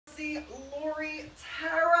Christy, Lori,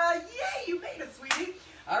 Tara. Yay, you made it, sweetie.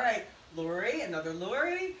 All right, Lori, another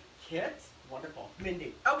Lori, Kit, wonderful,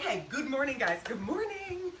 Mindy. Okay, good morning, guys. Good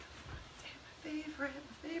morning. My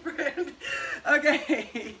favorite.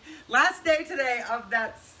 Okay, last day today of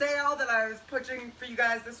that sale that I was pushing for you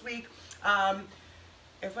guys this week.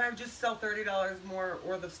 If I just sell $30 more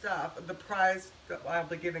worth of stuff, the prize that I'll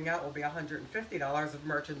be giving out will be $150 of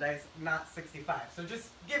merchandise, not $65. So just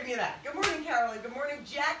giving you that. Good morning, Carolyn. Good morning,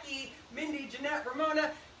 Jackie, Mindy, Jeanette,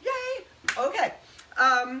 Ramona. Yay! Okay.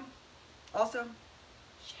 Also,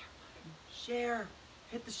 share button. Share.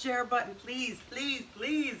 Hit the share button, please, please,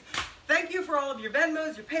 please. Thank you for all of your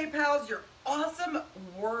Venmos, your PayPals, your awesome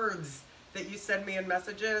words that you send me in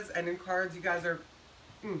messages and in cards. You guys are,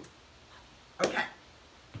 Okay.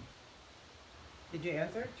 Did you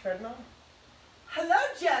answer? Treadmill? Hello,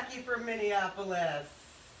 Jackie from Minneapolis.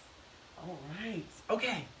 All right.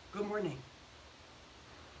 Okay. Good morning.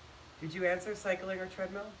 Did you answer cycling or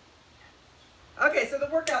treadmill? Okay, so the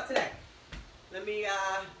workout today. Let me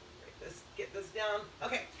get this down.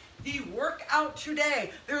 Okay. The workout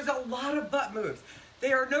today. There's a lot of butt moves.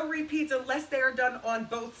 There are no repeats unless they are done on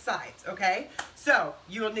both sides, okay? So,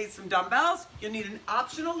 you will need some dumbbells. You'll need an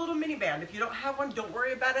optional little mini band. If you don't have one, don't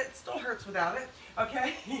worry about it. It still hurts without it,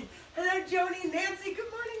 okay? Hello, Joni, Nancy. Good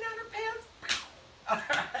morning, Nanner Pants. All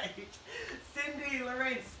right. Cindy,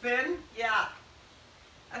 Lorraine, spin? Yeah.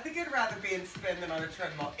 I think I'd rather be in spin than on a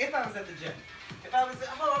treadmill if I was at the gym. If I was at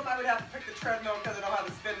home, I would have to pick the treadmill because I don't have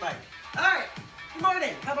a spin mic. All right. Good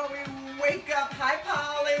morning. How about we wake up? Hi,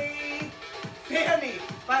 Polly. Fanny.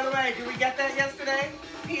 By the way, did we get that yesterday?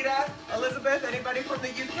 Peter, Elizabeth, anybody from the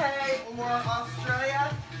UK or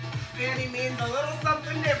Australia? Fanny means a little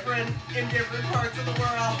something different in different parts of the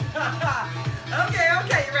world. Okay,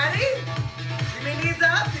 you ready? Bring your knees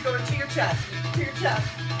up. You're going to your chest. To your chest.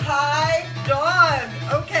 Hi, Dawn.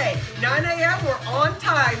 Okay, 9 a.m. We're on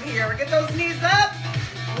time here. Get those knees up.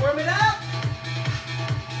 Warm it up.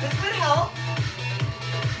 This would help.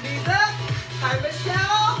 Knees up. Hi,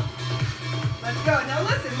 Michelle. Let's go. Now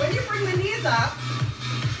listen, when you bring the knees up,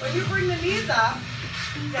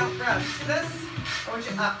 down, grab to this, I want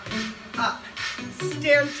you up.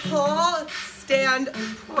 Stand tall, stand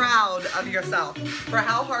proud of yourself for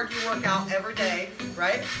how hard you work out every day,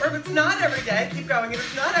 right? Or if it's not every day, keep going. If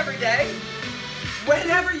it's not every day,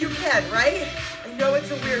 whenever you can, right? I know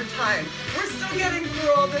it's a weird time. We're still getting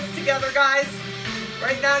through all this together, guys.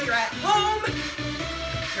 Right now, you're at home.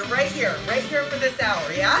 You're right here for this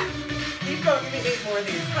hour, yeah? Keep going, give me 8 more of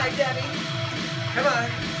these. Hi, Debbie. Come on.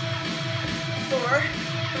 4,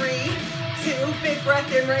 3, 2, big breath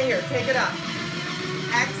in right here. Take it up.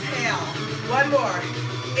 Exhale. 1 more.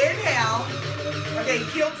 Inhale. Okay,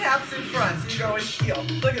 heel taps in front. So you're going heel.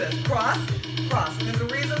 Look at this. Cross, cross. And there's a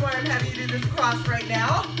reason why I'm having you do this cross right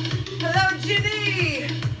now. Hello,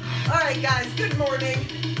 Ginny. All right, guys, good morning.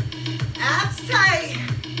 Abs tight.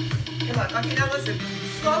 Come on. Okay, now listen.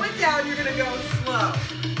 Slow it down. You're going to go slow.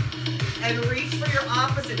 And reach for your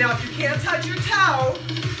opposite. Now, if you can't touch your toe,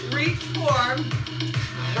 reach for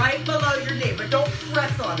right below your knee, but don't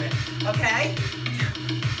press on it, okay?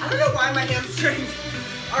 I don't know why my hamstrings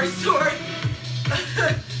are sore.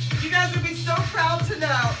 You guys would be so proud to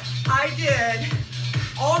know I did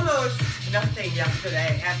almost nothing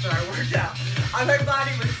yesterday after I worked out. My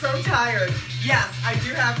body was so tired. Yes, I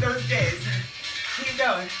do have those days. Keep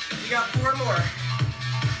going. You got 4 more.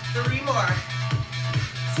 3 more.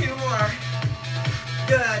 2 more.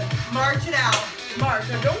 Good. March it out. March.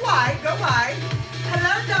 Now go wide. Go wide.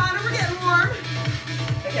 Hello, Donna. We're getting warm.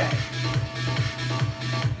 Okay.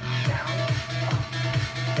 Down. Up.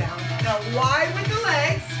 Down. Now wide with the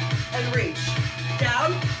legs and reach.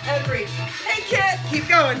 Down and reach. Hey, Kit. Keep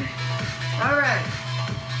going. All right.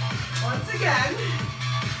 Once again.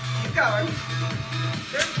 Keep going.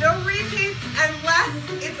 There's no repeats unless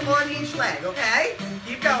it's on each leg, okay?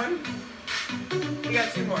 Keep going. You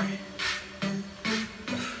got 2 more.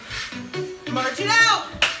 March it out.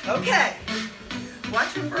 Okay.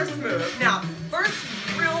 Watch your first move. Now, first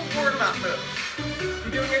real warm-up move.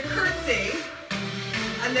 You're doing a curtsy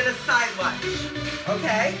and then a side lunge.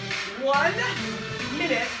 Okay? 1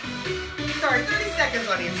 minute. Sorry, 30 seconds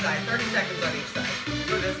on each side. 30 seconds on each side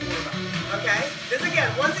for this warm-up. Okay? This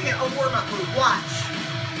again, once again, a warm-up move. Watch.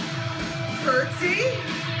 Curtsy,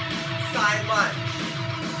 side lunge.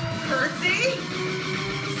 Curtsy,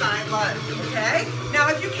 side lunge, okay? Now,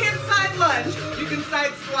 if you can't side lunge, you can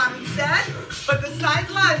side squat instead, but the side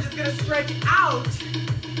lunge is gonna stretch out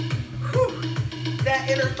that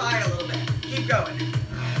inner thigh a little bit. Keep going.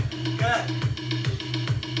 Good.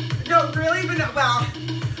 No, really, but no, well,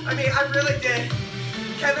 I mean, I really did.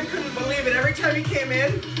 Kevin couldn't believe it. Every time he came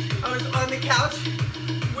in, I was on the couch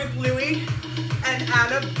with Louie and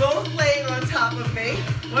Anna, both laying on top of me.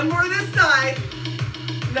 One more this side.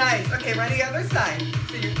 Nice. Okay, ready, other side.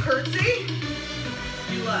 So you curtsy,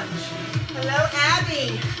 you lunge. Hello,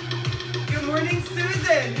 Abby. Good morning,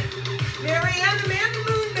 Susan. Marianne, Amanda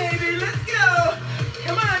Moon, baby. Let's go.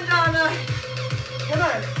 Come on, Donna. Come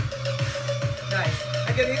on. Nice.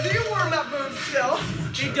 Again, these are your warm-up moves still.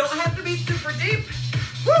 They don't have to be super deep.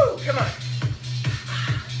 Woo, come on.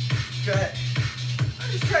 Good.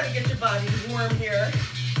 I'm just trying to get your body warm here.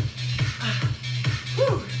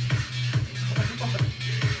 Woo.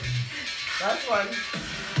 That's one.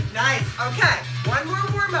 Nice. Okay. One more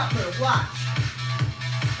warm-up move. Watch.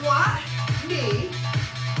 Squat, knee,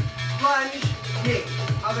 lunge, knee.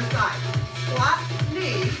 Other side. Squat,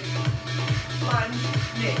 knee, lunge,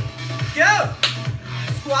 knee. Go.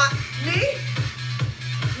 Squat, knee,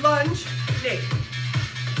 lunge, knee.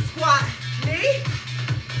 Squat, knee,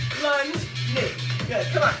 lunge, knee. Good.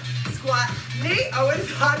 Come on. Squat, knee. Oh, it's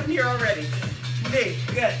hot in here already. Knee.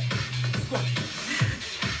 Good. Squat.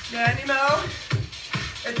 Any mo?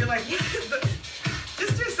 If you're like,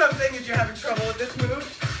 just do something if you're having trouble with this move.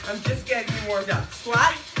 I'm just getting you warmed up.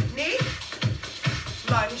 Squat, knee,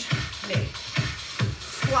 lunge, knee.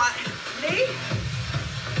 Squat, knee,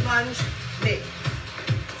 lunge, knee.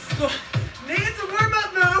 Squat, knee. It's a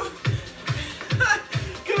warm-up move.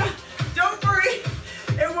 Come on. Don't worry.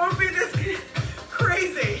 It won't be this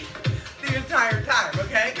crazy the entire time,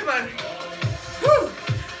 okay? Come on. Woo!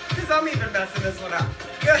 Because I'm even messing this one up.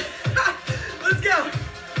 Good. Let's go.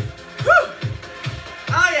 Woo!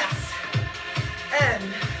 Oh, yes. And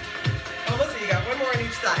almost, you got one more on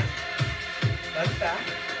each side. Lunge back.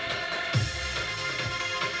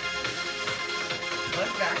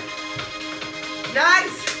 Lunge back.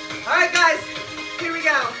 Nice. All right, guys. Here we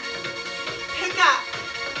go. Pick up.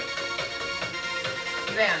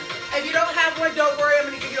 Band. If you don't have one, don't worry. I'm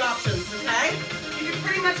going to give you options, okay? You can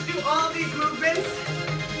pretty much do all of these movements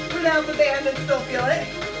without the band and still feel it.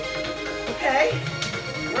 Okay?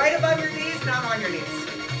 Right above your knees, not on your knees.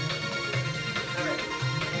 All right.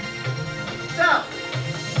 So,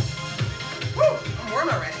 woo, I'm warm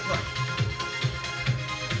already. Look.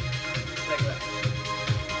 Leg lift.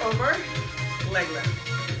 Over, leg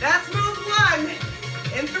lift. That's move one.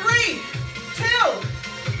 In 3, 2,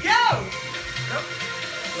 go. Nope.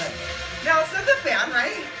 Leg. Now, it's not the band,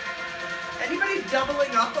 right? Anybody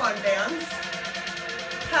doubling up on bands?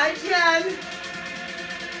 Hi, Jen.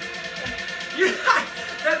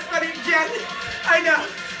 That's funny, Jen. I know.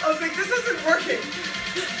 I was like, this isn't working.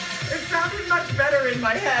 It sounded much better in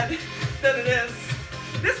my head than it is.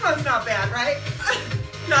 This one's not bad, right?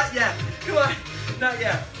 Not yet. Come on. Not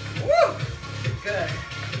yet. Woo! Good.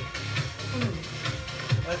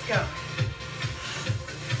 Let's go.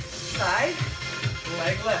 Side,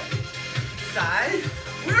 leg lift. Side.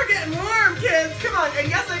 We're getting warm, kids. Come on. And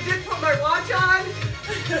yes, I did put my watch on.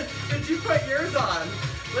 Did you put yours on?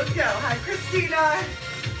 Let's go. Hi, Christina.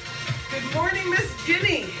 Good morning, Miss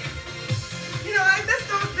Ginny. You know, I miss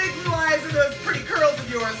those big blue eyes and those pretty curls of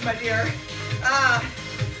yours, my dear.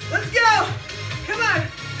 Let's go. Come on.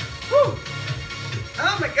 Whew.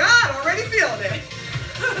 Oh my God, already feeling it.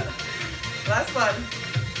 Last one.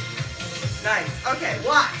 Nice. Okay,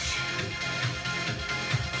 watch.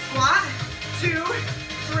 Squat, 2,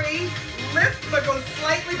 3, lift, but go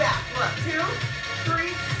slightly back. Look, 2,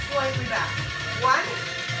 3, slightly back. 1,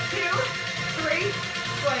 2, 3,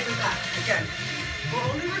 slightly back. Again, we're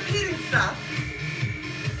only repeating stuff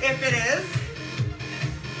if it is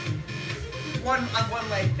one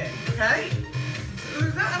leg thing, okay? So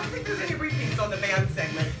I don't think there's any repeats on the band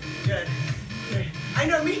segment. Good. I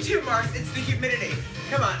know, me too, Mars. It's the humidity.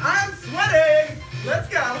 Come on, I'm sweating. Let's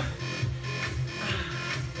go.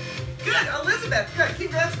 Good, Elizabeth. Good,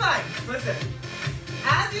 keep that's fine. Listen,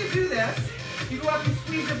 as you do this, you go up and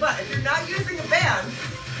squeeze your butt. If you're not using a band,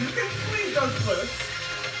 you can squeeze those glutes.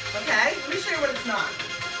 Okay? Let me show you what it's not.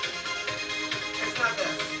 It's not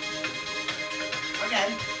this.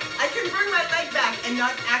 Okay? I can bring my leg back and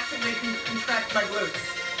not actually contract my glutes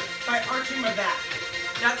by arching my back.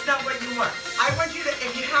 That's not what you want. I want you to,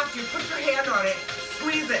 if you have to, put your hand on it,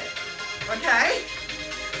 squeeze it. Okay?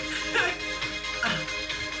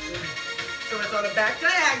 So it's on a back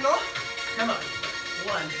diagonal. Come on.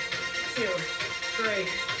 1, 2, 3.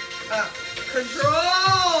 Up.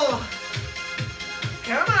 Control.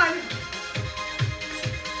 Come on.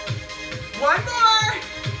 One more.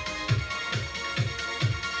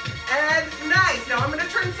 And nice. Now I'm going to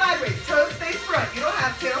turn sideways. Toes face front. You don't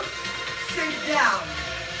have to. Sink down.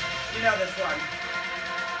 You know this one.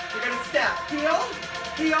 You're going to step. Heel,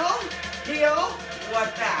 heel, heel. One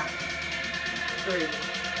back. 3,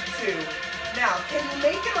 2. Now, can you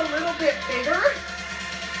make it a little bit bigger?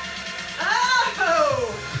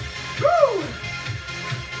 Oh! Woo!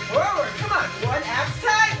 Forward, come on. 1, abs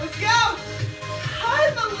tight, let's go.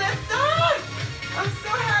 Hi, Melissa. I'm so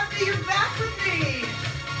happy you're back with me.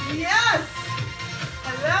 Yes.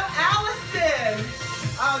 Hello, Allison.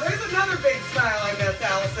 Oh, there's another big smile I miss,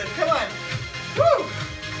 Allison. Come on. Woo!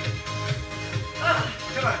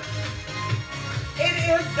 Come on. It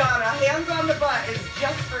is, Donna. Hands on the butt. It's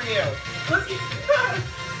just for you. Let's get Come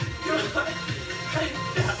on.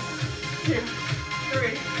 2,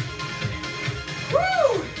 3.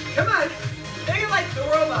 Woo! Come on. Make it like the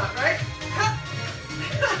robot, right?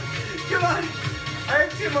 Come on. I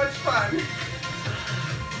have too much fun.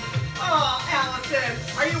 Oh, Allison,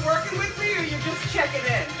 are you working with me or are you just checking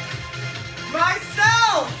in?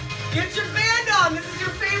 Myself, get your band on. This is your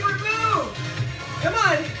favorite move. Come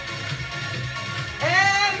on.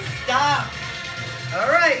 And stop. All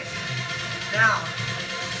right. Now,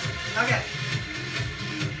 okay.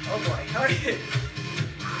 Oh boy. Okay.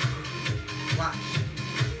 Watch.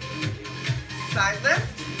 Side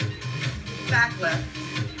lift, back lift,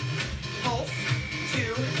 pulse,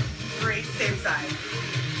 2, 3, same side.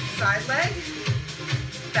 Side leg,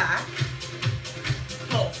 back,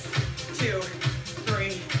 pulse, 2,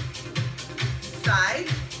 3, side,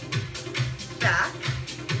 back.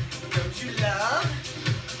 Don't you love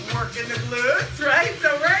working the glutes, right?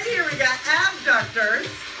 So right here we got abductors,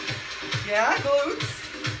 yeah, glutes.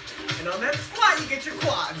 And on that squat you get your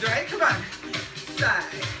quads, right? Come on, side,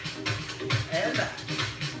 and back,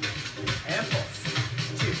 and pulse,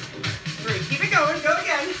 2, 3. Keep it going, go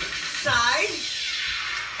again. Side,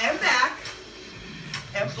 and back,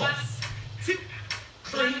 and pulse. 2,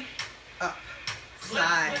 3, up,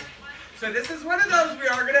 side. So this is one of those we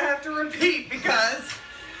are gonna have to repeat because,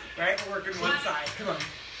 right, we're working one side, come on.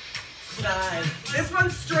 Side. This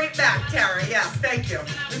one's straight back, Tara, yes, thank you.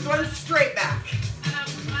 This one's straight back.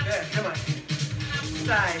 Good, come on.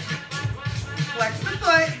 Side. Flex the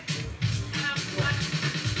foot. 1,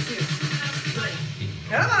 2, 3.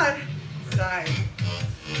 Come on. Side.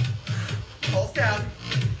 Pulse down.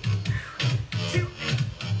 2,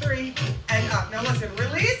 3, and up. Now listen,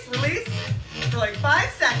 release, release for like 5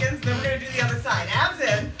 seconds, then we're gonna do the other side. Abs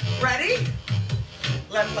in, ready?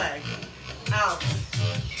 Left leg, out,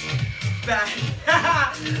 back.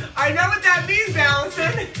 I know what that means,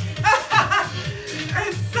 Allison.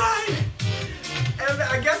 And side. And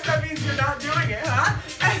I guess that means you're not doing it, huh?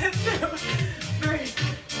 And 2, 3,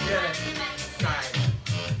 good. Side,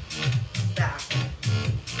 back.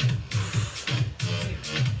 2,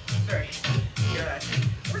 3, good.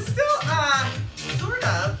 We're still sort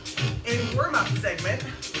of in warm-up segment.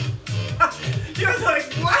 You guys are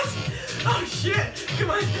like, what? Oh shit,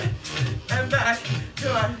 come on. And back,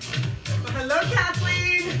 come on. Hello,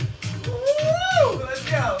 Kathleen. Woo! Let's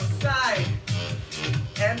go. Side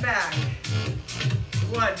and back.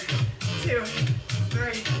 1, 2,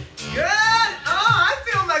 3. Good. Oh, I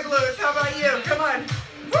feel my glutes. How about you? Come on.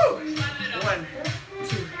 Woo! 1,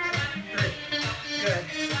 2, 3. Good.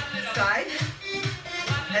 Side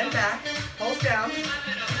and back. Hold down.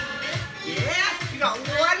 Yeah. You got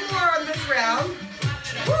one more on this round.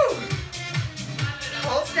 Woo!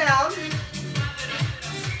 Pulse down.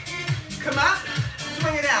 Come up.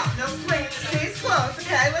 Swing it out. No swing. It stays close.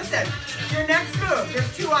 Okay, listen. Your next move.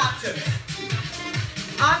 There's 2 options.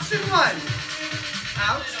 Option 1.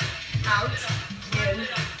 Out, out, in.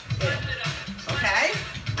 Okay?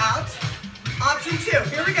 Out. Option 2.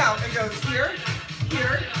 Here we go. It goes here,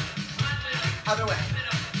 here, other way.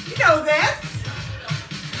 You know this.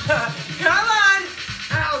 Come on.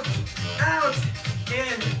 Out, out,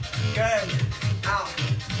 in. Good. Out.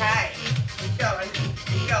 Okay. Keep going.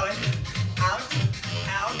 Keep going. Out,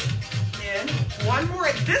 out, in. One more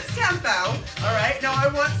at this tempo. All right. Now I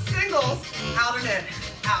want singles. Out and in.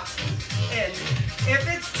 Out. In. If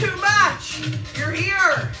it's too much, you're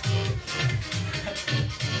here.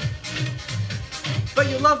 But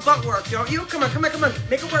you love butt work, don't you? Come on, come on, come on.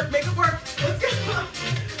 Make it work, make it work. Let's go.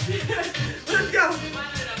 Let's go.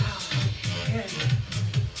 In.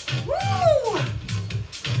 Woo!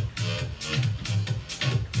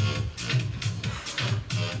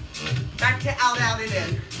 Back to out, out, and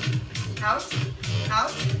in. Out,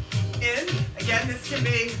 out, in. Again, this can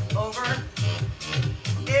be over,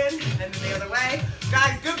 in, and then the other way.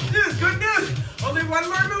 Guys, good news, good news. Only one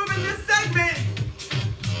more move in this segment.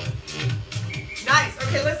 Nice.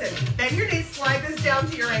 Okay, listen. Bend your knees, slide this down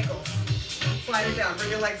to your ankles. Slide it down,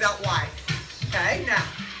 bring your legs out wide. Okay, now,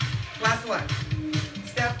 last one.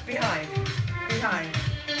 Step behind, behind.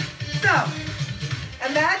 So,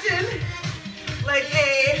 imagine like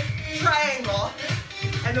a triangle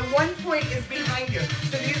and the 1 point is behind you.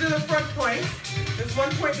 So these are the front points. There's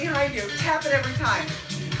 1 point behind you. Tap it every time.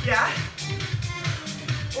 Yeah?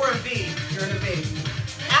 Or a V. You're in a V.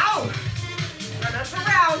 Ow! Run us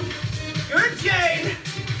around. Good, Jane.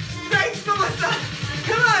 Thanks, Melissa.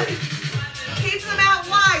 Come on. Keep them out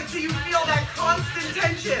wide so you feel that constant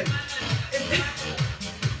tension.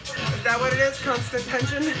 Is that what it is? Constant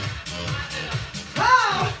tension?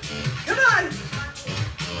 Oh! Come on.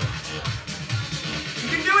 You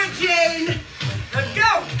can do it, Jane. Let's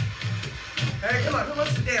go. All right, come on. Who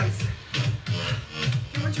wants to dance?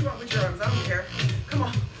 Do what you want with your arms. I don't care. Come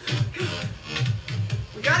on. Come on.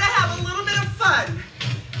 We gotta have a little bit of fun.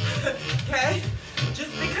 Okay?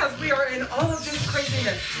 Just because we are in all of this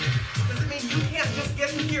craziness doesn't mean you can't just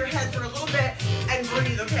get into your head for a little bit and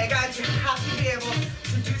breathe, okay, guys? You have to be able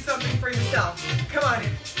to do something for yourself. Come on.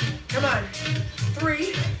 Come on.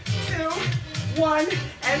 3, 2, 1,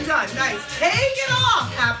 and done. Nice. Take it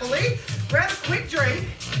off happily. Grab a quick drink.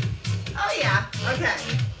 Oh, yeah. Okay.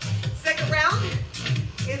 Second round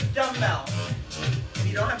is dumbbells. If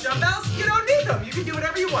you don't have dumbbells, you don't need them. You can do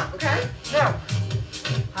whatever you want, okay? Now,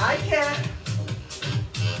 I can't.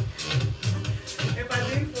 If I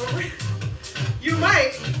lean forward, you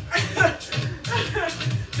might.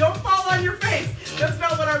 Don't fall on your face. That's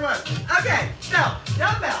not what I want. Okay, so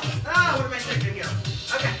dumbbells. What am I thinking here?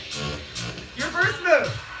 Okay. Your first move.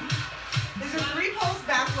 These are 3 pulse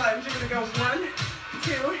back lunge. You're gonna go 1,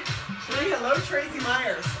 2, 3. Hello, Tracy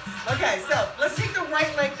Myers. Okay, so let's take the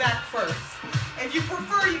right leg back first. If you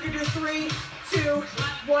prefer, you can do 3, 2,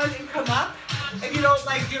 1, and come up. If you don't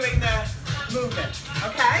like doing the movement,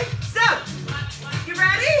 okay? So, you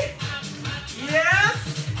ready? Yes.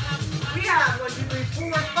 We have 1, 2,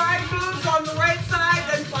 3, 4, 5 moves on the right side,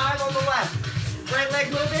 then 5 on the left. Right leg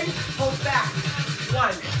moving, pulse back.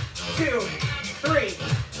 1, 2, 3,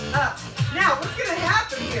 up. Now, what's gonna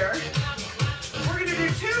happen here? We're gonna do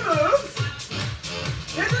 2 moves.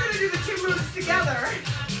 Then we're gonna do the 2 moves together.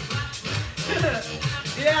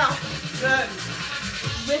 Yeah, good.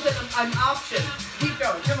 With an option. Keep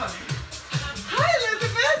going, come on. Hi,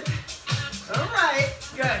 Elizabeth. All right,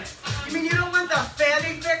 good. You mean you don't want the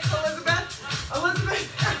fanny fix, Elizabeth? Elizabeth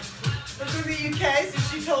is in the UK, so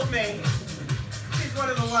she told me. She's one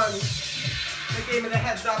of the ones that gave me the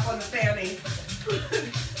heads up on the fanny.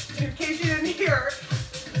 In case you didn't hear,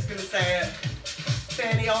 I'm just gonna say it.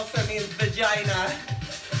 Fanny also means vagina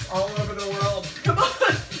all over the world. Come on,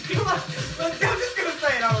 come on. I'm just gonna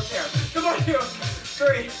say it, I don't care. Come on, 2,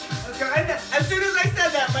 3, let's go. And as soon as I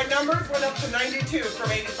said that, my numbers went up to 92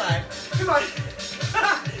 from 85. Come on.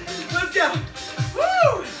 Let's go.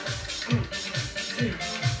 Woo! 2,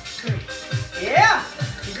 3. Yeah.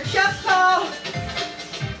 Keep your chest tall.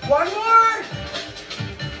 1 more.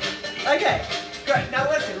 Okay. Good. Now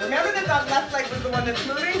listen. Remember that that left leg was the one that's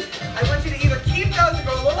moving? I want you to either keep those or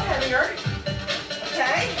go a little heavier.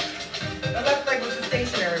 Okay? The left leg was the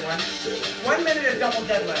stationary one. 1 minute of double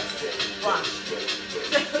deadlifts. Watch.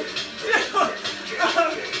 2.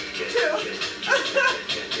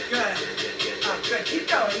 Good. Good. Keep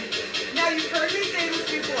going. Now you've heard me say this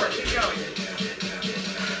before. Keep going.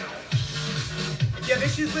 If you have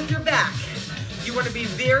issues with your back, you want to be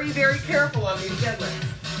very, very careful on these deadlifts.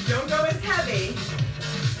 Don't go as heavy.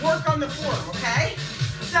 Work on the form, okay?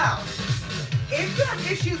 So, if you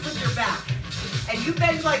have issues with your back and you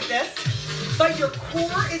bend like this, but your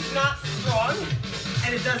core is not strong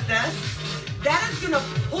and it does this, that is going to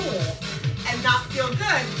pull and not feel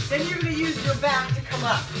good. Then you're going to use your back to come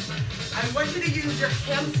up. I want you to use your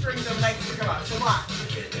hamstrings and legs to come up. So watch.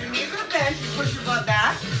 Your knees are bent, you push your butt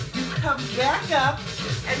back, you come back up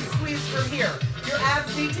and squeeze from here. Your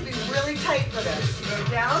abs need to be really tight for this. You go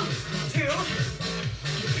down, 2.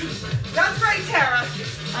 That's right, Tara.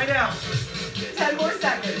 I know. 10 more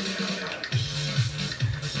seconds.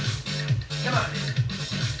 Come on.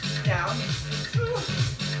 Down, 2,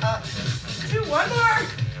 up, 2. 1 more.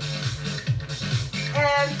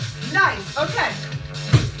 And nice. Okay.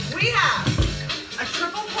 We have a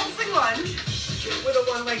triple pulsing lunge with a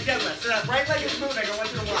 1 leg deadlift. So that right leg is moving. I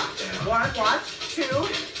want you to watch. 1, watch. 2,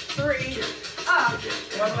 3, up.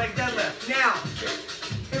 1 leg deadlift. Now,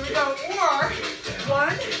 here we go. Or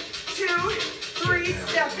 1, 2, 3,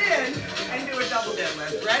 step in and do a double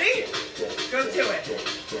deadlift. Ready? Go to it.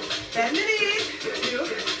 Bend the knees. 2.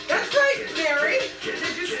 That's right, Mary.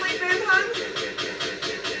 Did you sleep in, hun?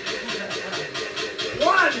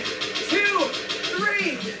 1, 2,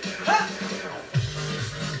 3, up.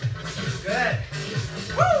 Good.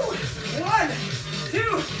 Woo! 1,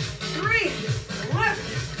 2, 3, lift.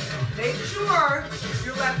 Make sure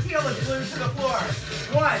your left heel is glued to the floor.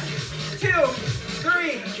 1, 2,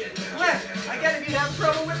 3, lift. Again, if you have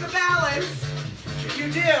trouble with the balance,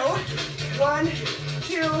 you do 1, 2,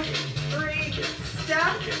 3,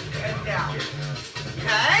 step, and down.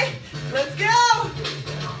 Okay? Let's go!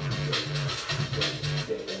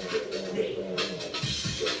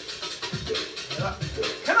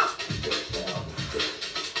 Come on!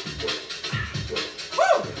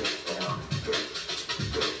 Woo!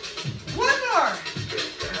 One more!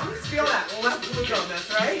 Let's feel that left glute on this,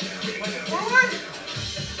 right? Forward.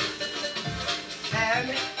 And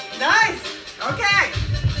nice! Okay.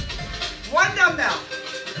 One dumbbell.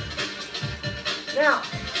 Now,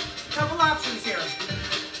 a couple options here.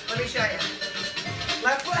 Let me show you.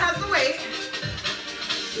 Left foot has the weight.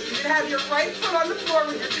 You can have your right foot on the floor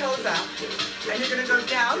with your toes out. And you're going to go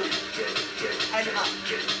down and up.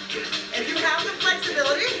 If you have the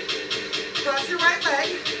flexibility, cross your right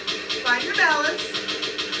leg, find your balance,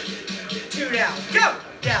 2 down, go,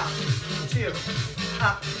 down, 2,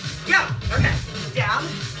 up, go, okay, down,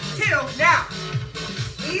 2, now,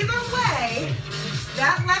 either way,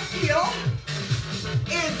 that left heel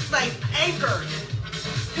is like anchored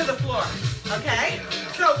to the floor, okay?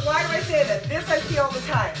 So why do I say that? This I see all the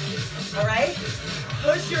time, all right?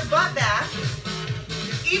 Push your butt back.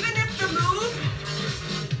 Even if the move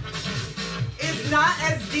is not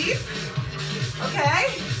as deep, okay?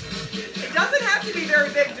 It doesn't have to be very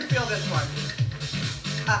big to feel this one.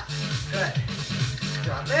 Up, good.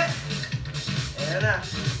 Drop it, and up.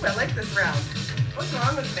 Ooh, I like this round. What's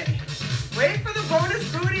wrong with me? Wait for the bonus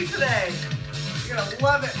booty today. You're gonna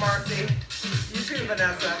love it, Marcy. You too,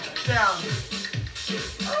 Vanessa. Down.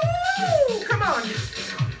 Ooh, come on.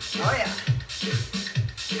 Oh yeah.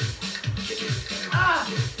 Ah.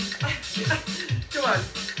 Come on.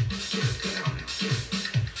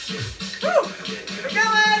 Woo. We're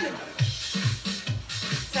going.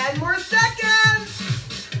 10 more seconds.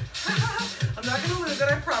 I'm not going to lose it,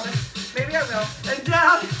 I promise. Maybe I will. And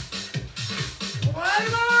down. 1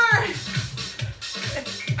 more.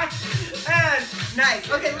 And nice.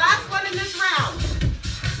 Okay, last one in this round.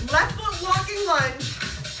 Left foot walking lunge,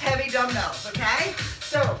 heavy dumbbells, okay?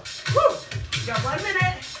 So, woo. You got 1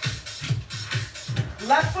 minute.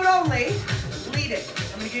 Left foot only, leading.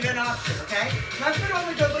 I'm going to give you an option, okay? Left foot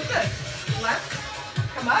only goes like this. Left,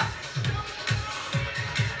 come up,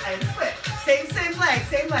 and flip.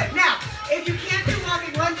 Same leg. Now, if you can't do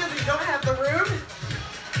walking lunges and you don't have the room,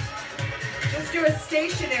 just do a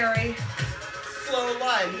stationary, slow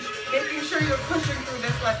lunge, making sure you're pushing through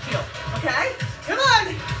this left heel, okay? Come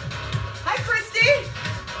on. Hi, Christy.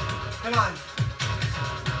 Come on.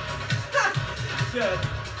 Good.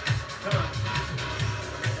 Come on.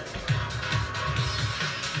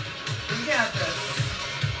 You got this.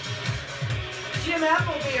 Jim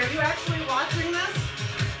Appleby, are you actually watching this?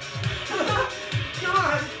 Come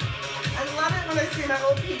on. I love it when I see my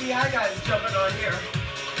old PBI guys jumping on here.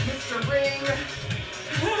 Mr. Ring.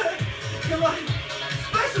 Come on.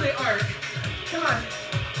 Especially Art. Come on.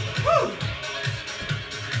 Woo!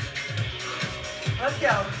 Let's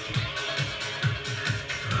go.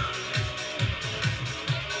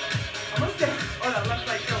 Almost there. Oh, that left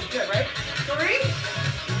leg feels good, right? 3,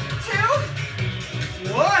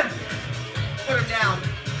 2, 1. Put him down.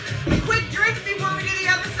 Quick drink before we do the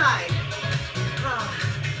other side.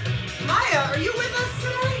 Maya, are you with us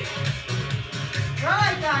today? All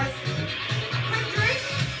right, guys. Quick drink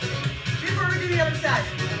before we do the other side.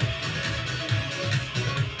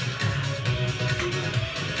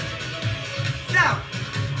 So,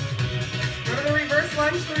 go to the reverse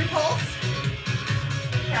lunge, 3 pulse.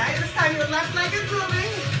 Okay, this time your left leg is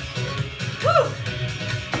moving. Woo!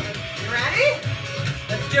 You ready?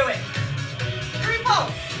 Let's do it. 3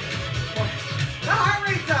 pulse. The heart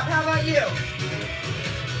rate's up. How about you?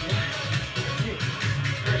 1, 2,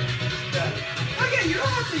 3. Good. Again, you don't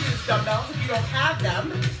have to use dumbbells if you don't have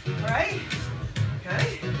them. All right?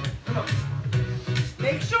 Okay. Come on.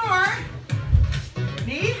 Make sure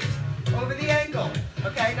knee over the ankle.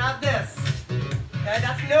 Okay, not this. Okay,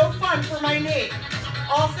 that's no fun for my knee.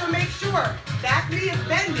 Also make sure back knee is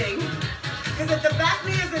bending, because if the back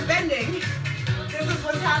knee isn't bending, this is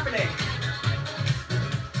what's happening.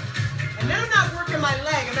 And then I'm not working my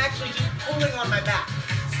leg, I'm actually just pulling on my back.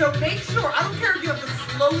 So make sure, I don't care if you have to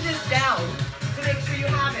slow this down to make sure you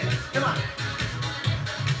have it. Come on.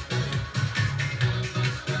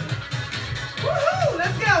 Woohoo,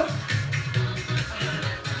 let's go.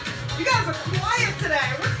 You guys are quiet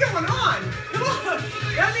today. What's going on? Come on.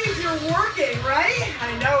 That means you're working, right?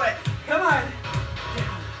 I know it. Come on.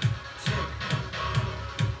 Down. 2.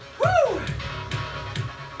 Woo!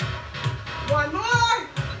 1 more.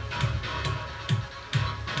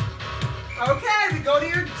 Okay, we go to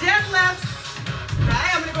your deadlifts. Okay,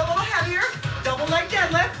 I'm gonna go a little heavier.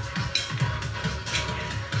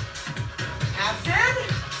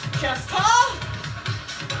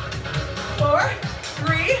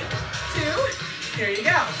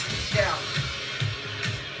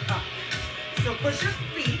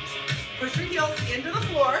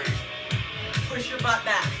 push your butt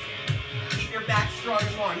back. Keep your back strong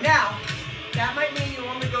and long. Now, that might mean you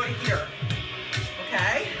only go to here,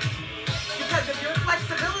 okay? Because if your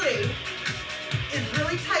flexibility is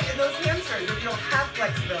really tight in those hamstrings, if you don't have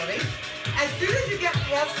flexibility, as soon as you get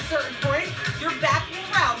past a certain point, your back will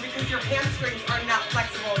round because your hamstrings are not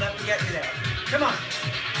flexible enough to get you there. Come on.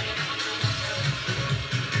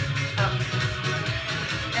 Up.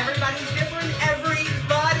 Everybody's different.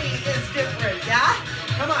 Everybody is different, yeah?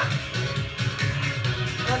 Come on.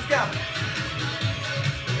 Let's go.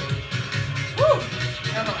 Woo!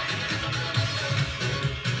 Come on.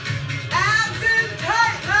 Abs in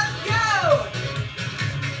tight. Let's go.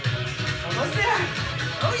 Almost there.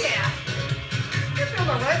 Oh, yeah. You feel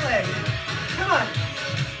my right leg. Come on.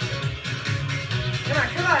 Come on,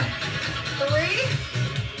 come on. 3,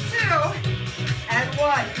 2, and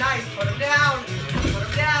 1. Nice. Put them down. Put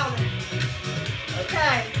them down.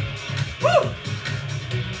 Okay. Woo!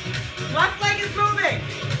 Left leg is moving.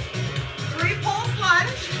 3 pulse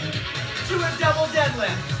lunge to a double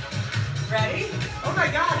deadlift. Ready? Oh my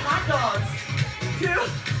God, hot dogs. 2,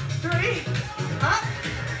 3, up.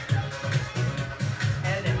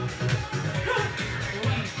 And in. 1,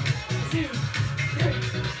 2, 3,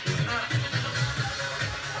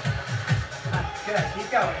 up. Good, keep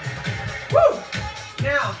going. Woo!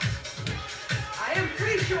 Now, I am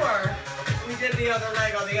pretty sure we did the other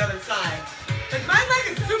leg on the other side. But my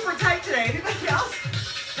leg is super tight today. Anybody else?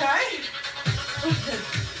 Okay? 1,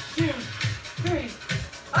 2, 3.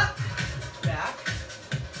 Up. Back.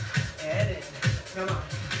 And in. Come on.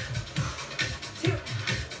 2,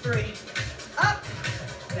 3. Up.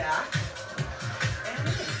 Back. And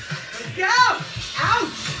in. Let's go.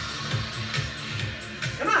 Ouch.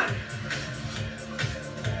 Come on.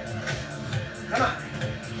 Come on.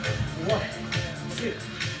 1, 2,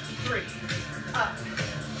 3. Up.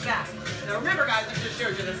 Back. Now remember, guys, I just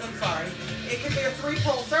showed you this. I'm sorry. It can be a 3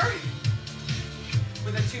 pulser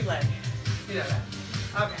with a 2 leg. You know that.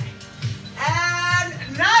 Okay.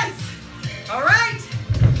 And nice. All right.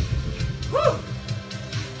 Woo.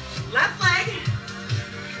 Left leg.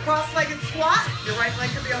 Cross-legged squat. Your right leg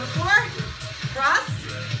could be on the floor. Cross.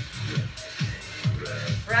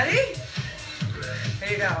 Ready?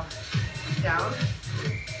 Here you go. Down.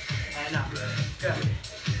 And up. Good.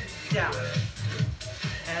 Down.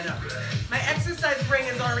 And up. My exercise ring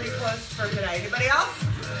is already closed for today. Anybody else?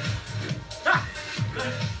 Ah.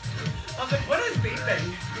 I was like, what is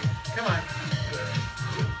beeping? Come on.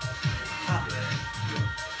 Up.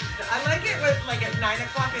 I like it with, like, at 9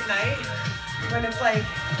 o'clock at night when it's like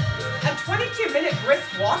a 22-minute brisk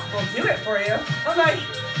walk will do it for you. I'm like,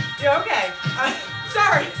 yeah, okay.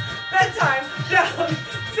 Sorry. Bedtime. Down.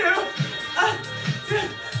 2. 2.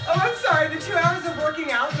 Oh, I'm sorry. The 2 hours of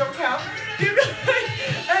working out don't count. Keep going.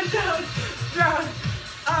 And down. Down.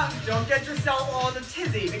 Up. Don't get yourself all in a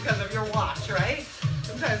tizzy because of your watch, right?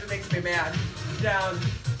 Sometimes it makes me mad. Down.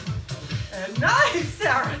 And nice,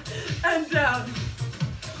 Sarah. And down.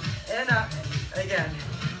 And up. Again.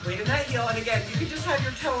 Weight in that heel. And again, you can just have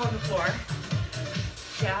your toe on the floor.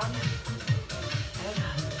 Down. And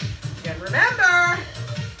up. Again, remember.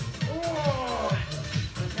 Oh.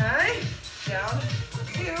 Okay. Down.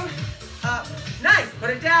 2. Up. Nice. Put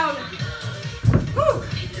it down. Woo.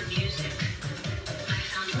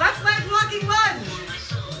 Left leg blocking lunge.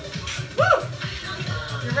 Woo.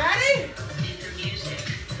 You ready?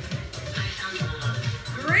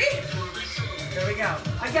 3. There we go.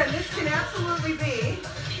 Again, this can absolutely be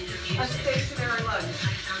a stationary lunge.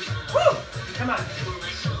 Woo. Come on.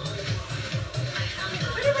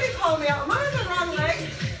 Is anybody calling me out? Am I on the wrong leg?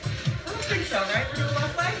 I don't think so, right? We're doing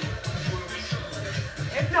left leg?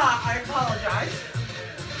 If not, I apologize.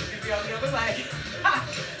 You'd be on the other leg.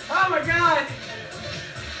 Oh my God.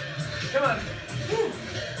 Come on. Woo.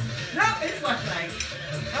 No, it's left leg.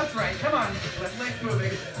 That's right. Come on. Left leg's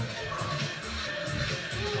moving.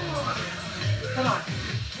 Come on.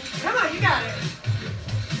 Come on, you got it.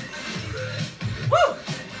 Woo!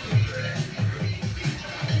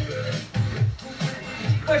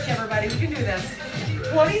 Push, everybody. We can do this.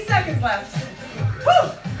 20 seconds left.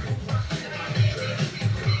 Woo!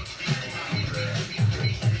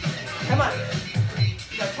 Come on.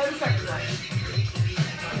 You got 10 seconds left.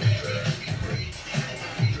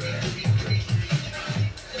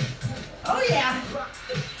 Oh, yeah.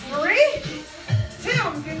 3, 2.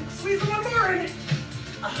 You can squeeze one more in.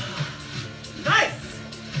 Nice.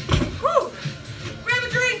 Woo. Grab a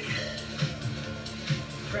drink.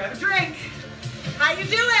 Grab a drink. How you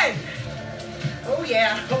doing? Oh,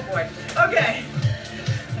 yeah. Oh, boy. Okay.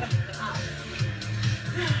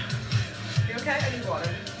 You okay? I need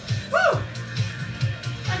water. Woo.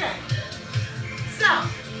 Okay. So,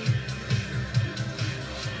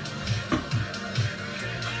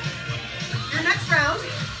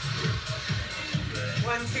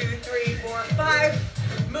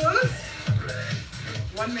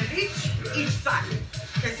 1 minute each side.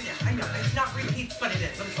 Okay, so yeah, I know, it's not repeats, but it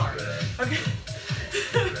is, I'm sorry. Okay.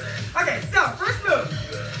 Okay, so first move.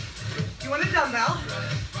 You want a dumbbell?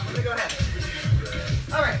 Let me go ahead.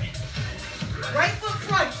 All right. Right foot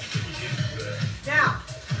front. Now,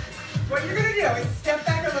 what you're gonna do is step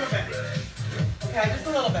back a little bit. Okay, just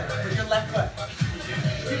a little bit with your left foot.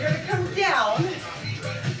 You're gonna come down,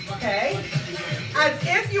 okay, as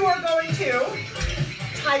if you are going to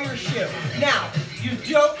tie your shoe. Now, you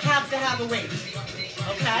don't have to have a weight,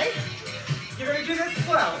 okay? You're gonna do this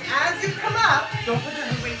slow. As you come up, don't put your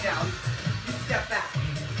weight down. You step back.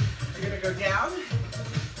 You're gonna go down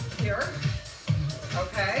here,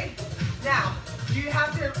 okay? Now, do you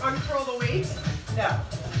have to uncurl the weight? No,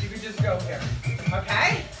 you can just go here,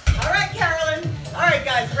 okay? All right, Carolyn. All right,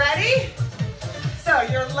 guys, ready? So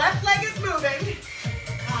your left leg is moving.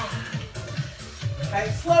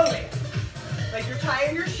 Okay, slowly, like you're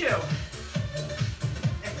tying your shoe.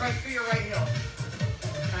 And press through your right heel.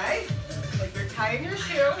 Okay, like you're tying your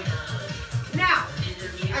shoe. Now,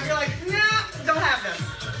 if you're like, nah, don't have this.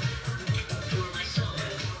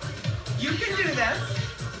 You can do this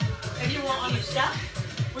if you want on the step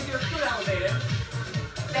with your foot elevated.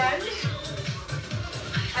 Bend,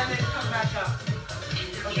 and then come back up.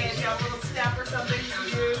 Okay, if you have a little step or something you can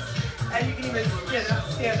use, and you can even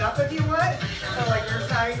stand up if you want. So like you're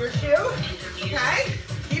tying your shoe. Okay?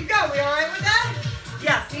 Keep going. We all right with that?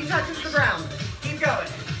 Yes, knee touches the ground. Keep going.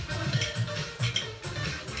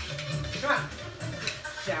 Come on.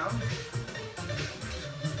 Down.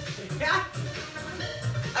 Yeah.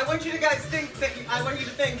 I want you to guys think that, I want you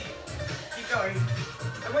to think, keep going.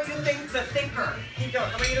 I want you to think the thinker. Keep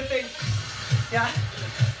going. I want you to think, yeah.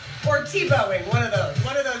 Or T-bowing, one of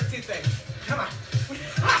those two things. Come on.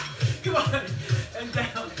 Come on. And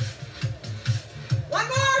down. One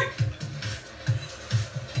more.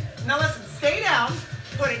 Now listen, stay down,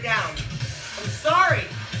 put it down. I'm sorry.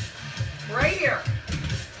 Right here.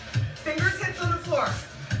 Fingers hips on the floor.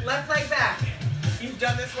 Left leg back. You've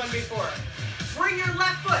done this one before. Bring your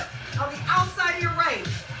left foot on the outside of your right.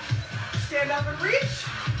 Stand up and reach.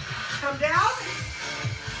 Come down.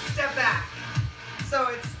 Step back. So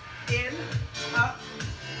it's in, up,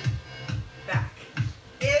 back.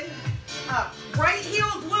 In, up. Right heel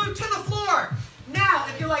glued to the floor. Now,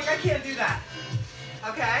 if you're like, I can't do that.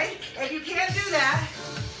 Okay? If you can't do that,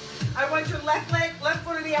 I want your left leg, left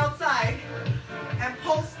foot on the outside, and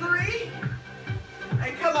pulse 3,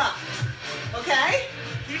 and come up. Okay?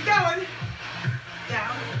 Keep going.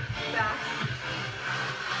 Down, back,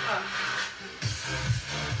 up.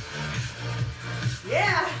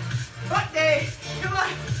 Yeah! Butt day! Come on!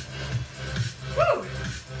 Woo!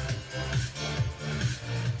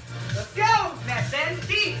 Let's go! Now bend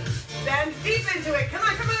deep. Bend deep into it. Come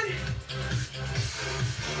on, come on.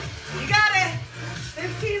 You got it.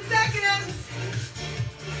 15 seconds.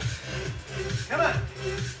 Come on.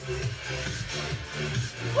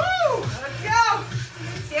 Woo! Let's go.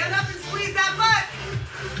 Stand up and squeeze that butt.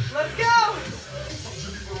 Let's go.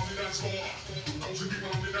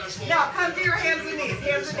 Now come to your hands and knees.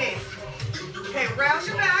 Hands and knees. Okay, round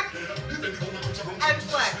your back and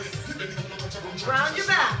flex. Round your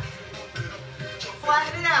back.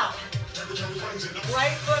 Flatten it out.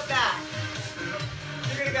 Right foot back.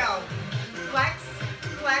 You're gonna go flex,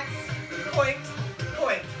 flex, point,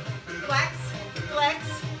 point. Flex, flex,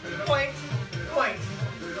 point, point.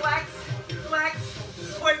 Flex, flex,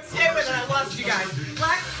 point. Stay with it. I lost you guys.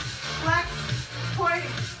 Flex, flex, point,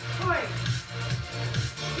 point.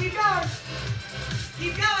 Keep going.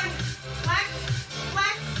 Keep going. Flex,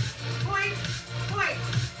 flex, point, point.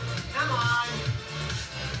 Come on.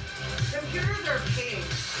 Computers are pink.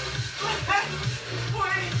 Flex,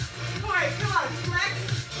 point, point. Come on. Flex,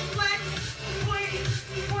 flex, point,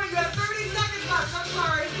 point. You have 30 seconds left. I'm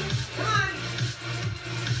sorry. Come on.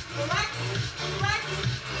 Flex, flex,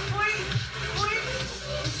 point, point.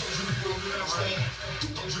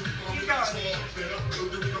 Keep going.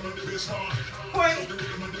 Point,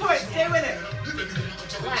 point. Stay with it.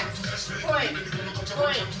 Flex, point,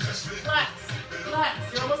 point. Flex, flex.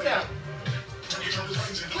 You're almost out.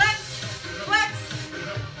 Flex, flex.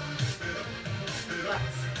 Flex.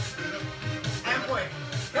 And point.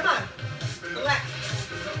 Come on. Flex.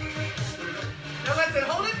 Now listen,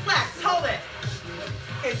 hold it flex. Hold it.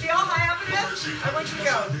 Okay, see how high up it is? I want you to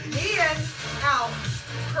go knee in, out,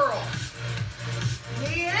 curl.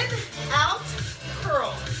 Knee in, out,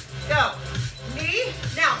 curl. Go. Knee.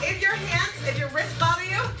 Now, if your hands, if your wrists bother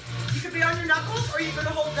you, you could be on your knuckles or you're going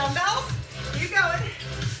to hold dumbbells. Keep going.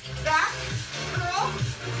 Back, curl,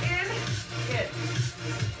 in.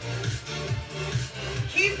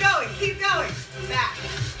 Keep going, keep going. Back,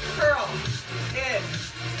 curl, in.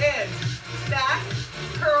 in, back,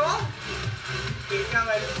 curl, keep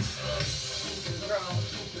going, curl,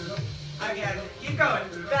 again, keep going,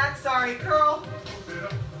 back, sorry, curl,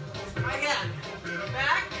 again,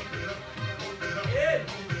 back, in,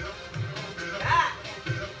 back,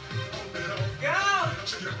 go,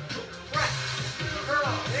 press,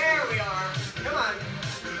 curl, there we are, come on,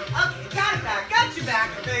 okay, got it back, got you back,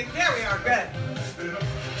 I think, there we are, good,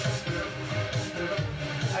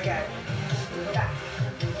 again, back,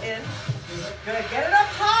 in, good, get it up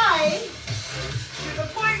high, to the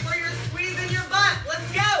point where you're squeezing your butt,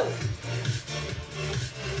 let's go,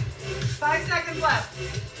 5 seconds left,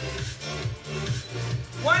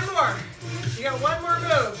 one more, you got one more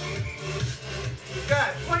move,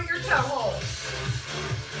 good, point your toe,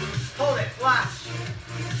 hold it, flash,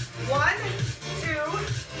 1, 2,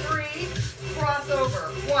 3, cross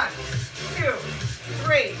over, 1, 2,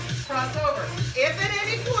 3, cross over, if at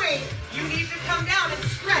any point you need to come down and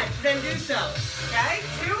stretch, then do so, okay,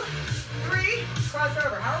 2, 3, cross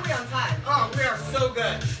over, how are we on time? Oh, we are so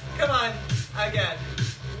good, come on, again,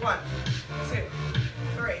 1, 2,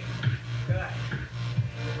 3, good.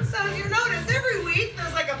 So as you notice, every week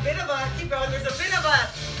there's like a bit of a, keep going, there's a bit of a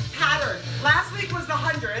pattern. Last week was the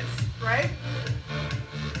hundreds, right?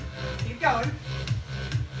 Keep going.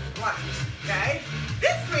 1, okay?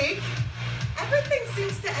 This week, everything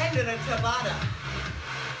seems to end in a Tabata.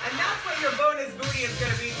 And that's what your bonus booty is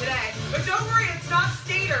going to be today. But don't worry, it's not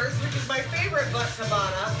stators, which is my favorite butt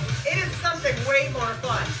Tabata. It is something way more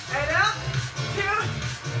fun. And up, 2,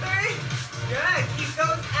 3, good. Keep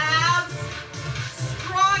those abs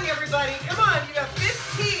strong, everybody. Come on, you have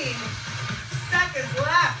 15 seconds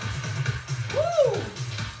left. Woo!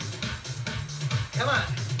 Come on.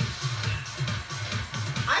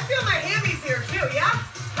 I feel my hammies here too, yeah?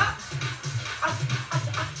 Up, up, up,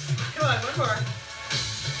 up. Come on, one more.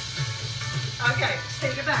 Okay,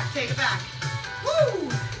 take it back, take it back. Woo!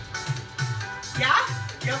 Yeah?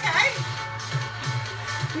 You okay?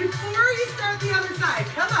 Before you start the other side,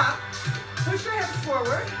 come up, push your hips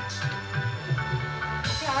forward.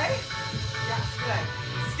 Okay? Yes, good.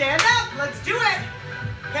 Stand up, let's do it.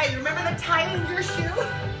 Okay, you remember the tying your shoe?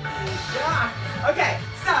 Yeah. Okay,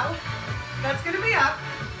 so that's gonna be up.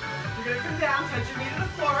 You're gonna come down, touch your knee to the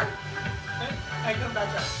floor, and come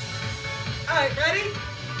back up. All right, ready?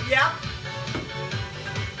 Yep.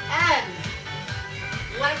 And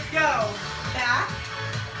let's go. Back.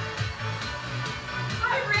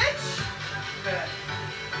 Hi, Rich. Good.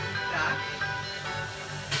 Back.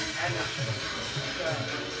 And up. Good.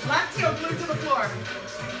 Left heel glued to the floor.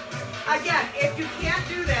 Again, if you can't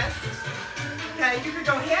do this, okay, you can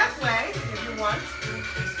go halfway if you want.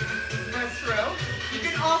 Press through. You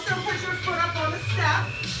can also put your foot up on the step,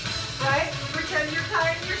 right? Pretend you're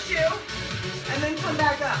tying your shoe, and then come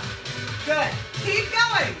back up. Good. Keep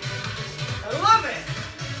going. I love it.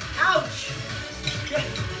 Ouch. Good.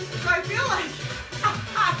 So I feel like,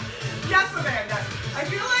 yes, Amanda. I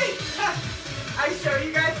feel like I show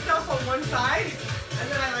you guys stuff on one side, and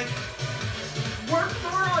then I like work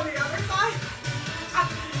more on the other side.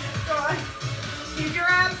 So keep your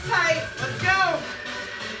abs tight. Let's go.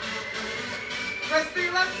 Press through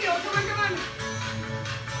your left heel. Come on, come on.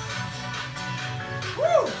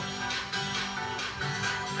 Woo!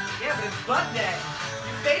 Yeah, but it's butt day.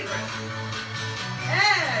 Your favorite.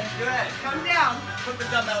 And good. Come down. Put the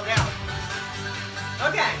dumbbell down.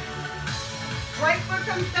 Okay. Right foot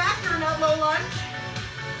comes back. You're in that low lunge.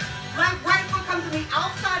 Right foot comes to the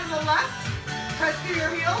outside of the left. Press through your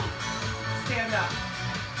heel. Stand up.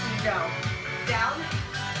 Here you go. Down.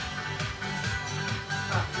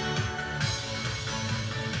 Up.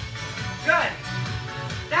 Good.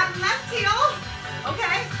 That left heel,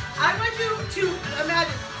 okay, I want you to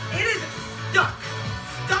imagine it is stuck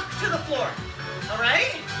to the floor. All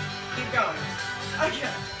right? Keep going.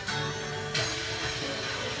 Again.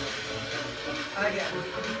 Again.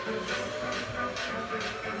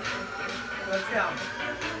 Let's go.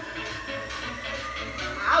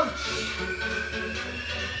 Ouch.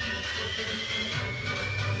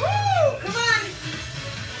 Woo! Come on.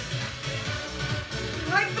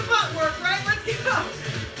 Like the butt work, right? Let's go.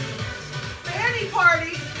 Fanny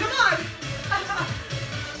party. Come on.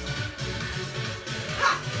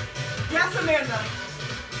 Ha. Yes, Amanda.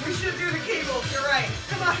 We should do the Kegels. You're right.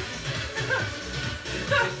 Come on.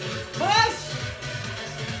 Push.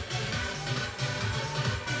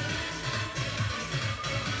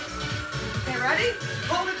 Okay, ready?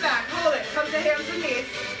 Hold it back. Hold it. Come to hands and knees.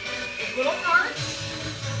 Little arch.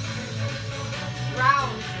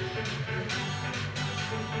 Round.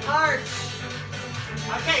 Arch.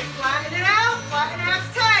 Okay, flatten it out. Flatten abs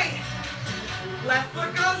tight. Left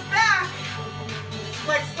foot goes back.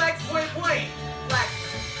 flex, flex, point, point. Flex,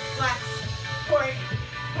 flex, point,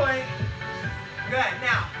 point. Good,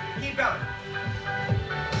 now, keep going.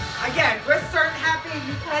 Again, wrists aren't happy.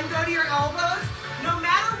 You can go to your elbows. No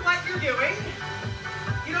matter what you're doing,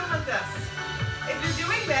 you don't want this. If you're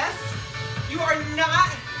doing this, you are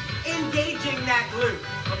not engaging that glute,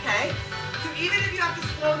 okay? So even if you have to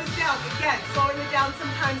slow this down, again, slowing it down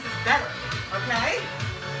sometimes is better, okay?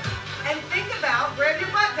 And think about, grab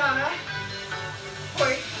your butt, Donna.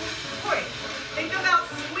 Point, point. Think about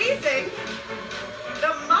squeezing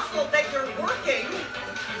the muscle that you're working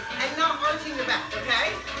and not arching your back,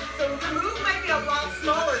 okay? So the move might be a lot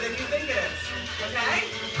smaller than you think it is, okay?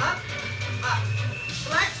 Up, up.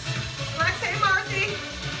 Flex, flex, hey Marcy.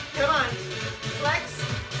 Come on. Flex,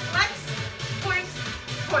 flex, point,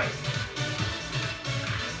 point.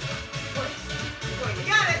 Point, point. You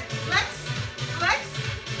got it. Flex, flex.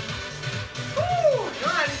 Woo,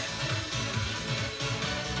 come on.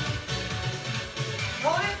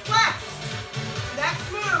 Hold it flexed. Next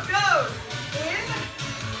move goes in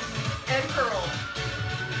and curl.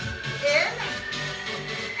 In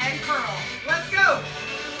and curl. Let's go.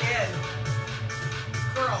 In.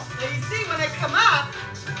 Curl. Now you see when I come up,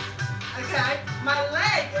 okay, my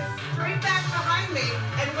leg is straight back behind me,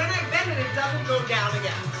 and when I bend it, it doesn't go down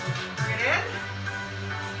again. Bring it in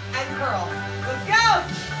and curl. Let's go.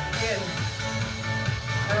 In.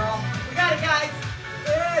 Curl. We got it, guys.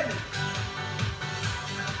 In.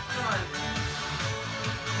 Come on.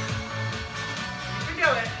 You can do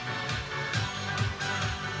it.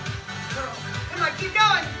 Curl. Come on, keep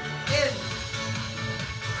going. In.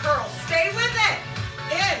 Curl. Stay with it.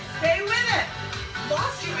 In. Stay with it.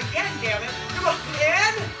 Lost you again, damn it. Come on.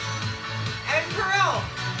 In. And curl.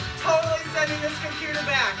 Totally sending this computer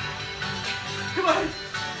back. Come on.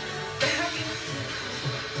 Back.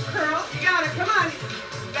 Curl. You got it. Come on.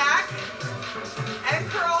 Back. And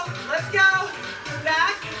curl. Let's go.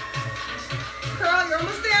 Back. Curl. You're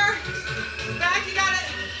almost there. Back. You got it.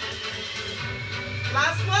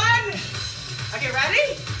 Last one. Okay,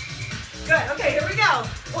 ready? Good. Okay, here we go.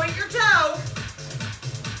 Point your toe.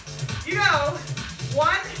 You go.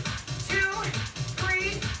 1, 2,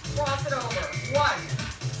 3. Cross it over. 1,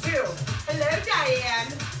 2. Hello,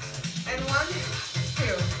 Diane. And 1,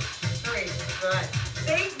 2, 3. Good.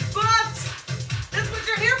 Think butt. That's what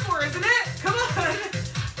you're here for, isn't it? Come on.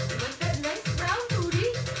 With that nice round booty.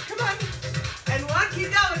 Come on. And 1.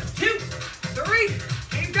 Keep going. 2, 3.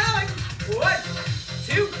 Keep going. 1,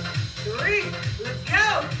 2, 3. Let's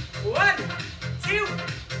go. 1, 2,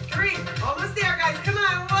 3. Almost there, guys. Come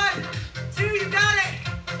on. 1, 2. You got it.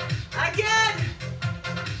 Again.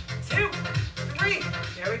 2, 3.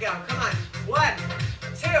 There we go. Come on. 1,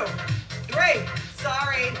 2, 3.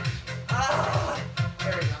 Sorry. Oh.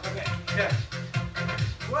 There we go. Okay. Good.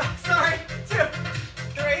 1. Sorry. 2,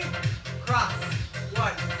 3. Cross.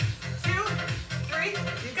 1, 2, 3.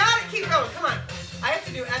 You got it. Keep going. Come on. I have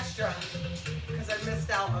to do extra because I missed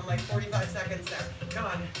out on like 45 seconds there. Come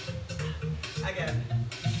on. Again.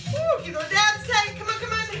 Woo, keep those abs tight. Come on,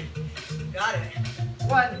 come on. Got it.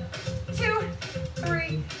 1, 2,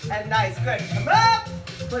 3. And nice. Good. Come up.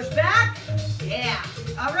 Push back. Yeah.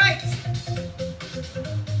 All right.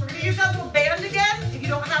 We're going to use that little band again. If you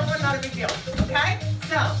don't have one, not a big deal. Okay?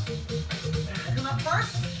 So, come up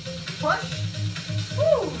first. Push.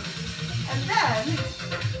 Woo. And then,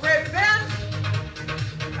 grab your band.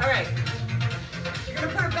 All right. You're going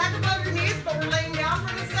to put it back above your knees, but we're laying down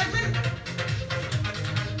for this segment.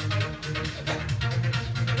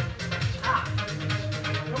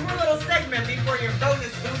 One more little segment before your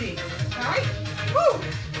bonus booty. All right? Woo!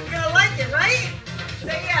 You're going to like it, right?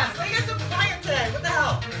 Say yes. Say yes, I'm quiet today. What the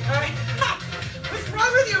hell? All right. What's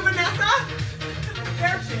wrong with you, Vanessa?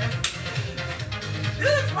 There she is.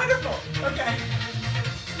 This is wonderful. Okay.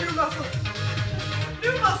 New muscle.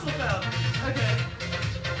 New muscle found. Okay.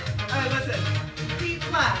 All right, listen. Feet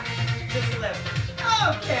flat. Just lift.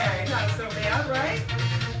 Okay. Not so bad, right?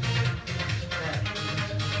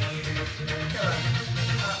 Come on.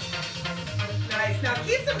 Nice. Now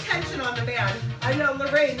keep some tension on the band. I know,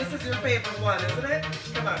 Lorraine, this is your favorite one, isn't it?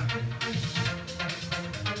 Come on.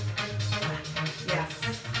 Yes.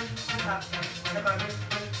 Up. Come on.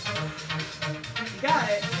 You got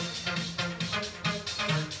it.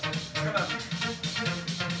 Come on.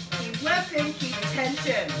 Keep lifting. Keep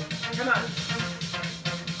tension. Come on.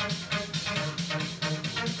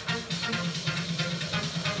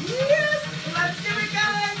 Yes. Let's do it,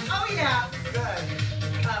 guys. Oh, yeah. Good.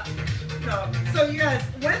 Up. No. So, you guys,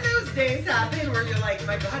 when those days happen where you're like,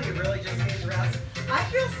 my body really just needs rest, I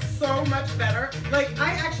feel so much better. Like,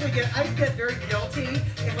 I get very guilty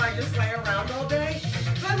if I just lay around all day.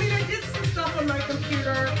 But I mean, I did some stuff on my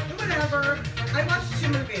computer, whatever. I watched 2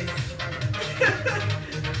 movies.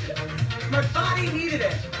 My body needed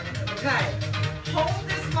it. Okay, hold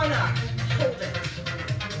this one up. Hold it.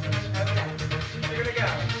 Okay, you're gonna go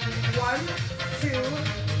 1, 2,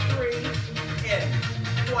 3, in.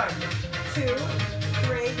 1, 2,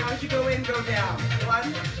 3. Now as you go in, go down.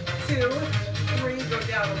 1, 2, 3. Go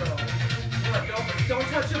down a little. Don't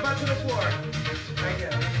touch your butt to the floor. Right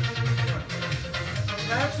here.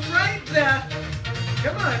 That's right, Beth.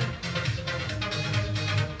 Come on.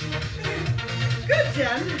 Good,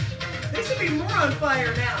 Jen. They should be more on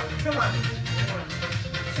fire now. Come on. 1,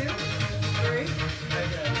 2, 3.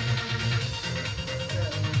 Okay.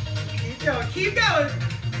 Keep going. Keep going.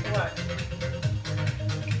 What?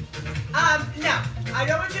 Now, I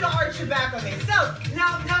don't want you to arch your back on me. So,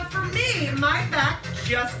 now for me, my back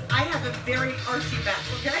I have a very archy back,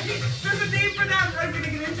 okay? There's a name for that. I'm going to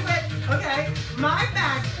get into it. Okay, my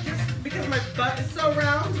back, just because my butt is so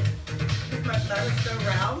round,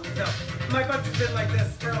 no, my butt's been like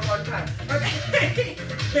this for a long time. Okay,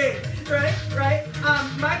 right?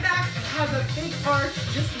 My back has a big arch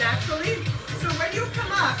just naturally. So when you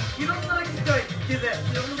come up, you don't want to do this.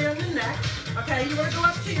 You don't want to be on the neck. Okay, you want to go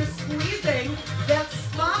up to your squeezing that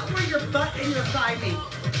spot where your butt and your thigh meet.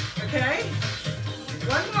 Okay?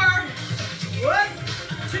 1 more. 1,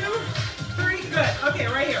 2, 3. Good. Okay,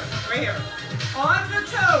 right here. On the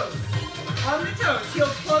toes.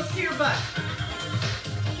 Heels close to your butt.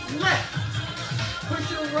 Lift.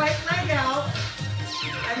 Push your right leg out.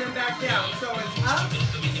 And then back down. So it's up,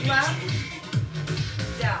 left,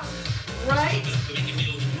 down. Right.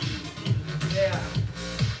 Yeah.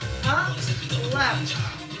 Up, left.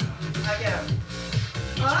 Again.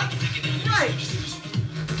 Up, right.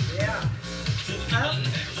 Yeah. Up,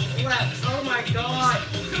 left. Oh my God.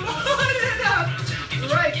 Come on and up.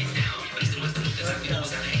 Right. Let's go.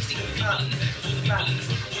 Up, left.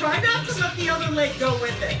 Try not to let the other leg go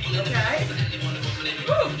with it, okay?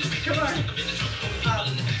 Woo. Come on. Up.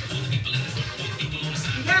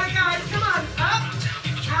 You got it, guys. Come on. Up,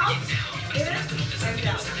 out, in, and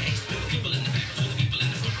down.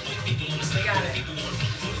 We got it.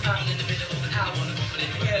 Up, out,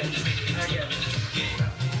 in, again.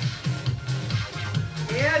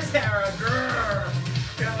 Yeah, Tara, grrr.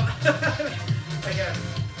 Go. Again.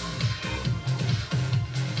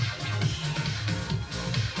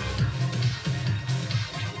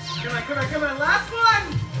 Come on. Last one.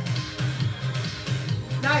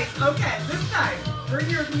 Nice. Okay, this time, bring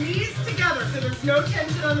your knees together so there's no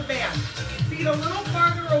tension on the band. Feet a little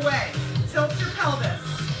farther away. Tilt your pelvis.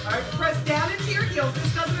 All right, press down into your heels.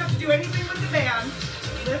 This doesn't have to do anything with the band.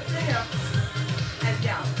 Lift the hips and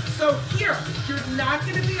down. So here, you're not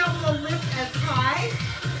going to be able to lift as high,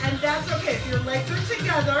 and that's okay. So your legs are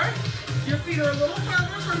together. Your feet are a little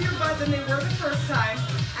farther from your butt than they were the first time,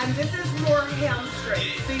 and this is more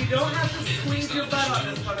hamstring. So you don't have to squeeze your butt on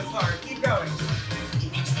this one as hard. Keep going.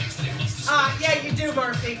 Yeah, you do,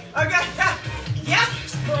 Marcy. Okay. Yes,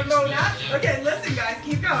 Ramona. Okay, listen, guys,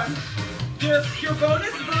 keep going. Your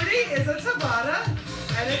bonus booty is a Tabata,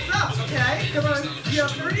 and it's up, okay? Come on. You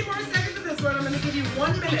have 30 more seconds of this one. I'm going to give you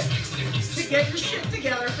 1 minute to get your shit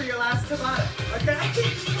together for your last Tabata, okay?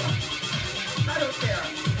 I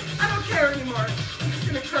don't care anymore. I'm just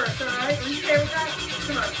going to curse, all right? Are you okay with that?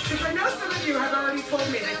 Come on. Because I know some of you have already told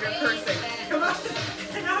me that you're cursing. Come on.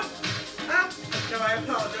 Up. No, I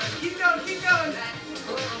apologize. Keep going.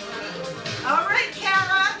 All right,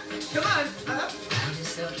 Kara. Come on. Up.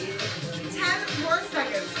 10 more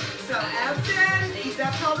seconds. So abs in. Keep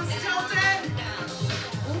that pelvis tilted.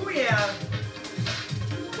 Oh, yeah.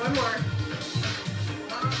 1 more.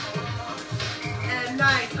 And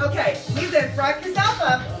nice. Okay, knees in. Rock yourself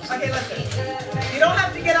up. Okay, listen. You don't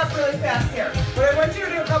have to get up really fast here. But I want you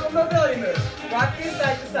to do a couple mobility moves. Rock these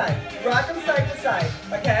side to side. Rock them side to side.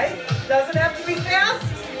 Okay? Doesn't have to be fast.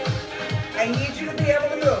 I need you to be able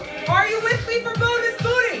to move. Are you with me for bonus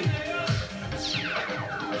booty?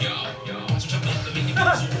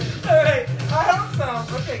 All right. I hope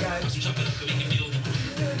so. Okay, guys.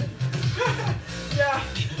 Yeah.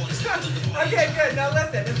 Okay, good. Now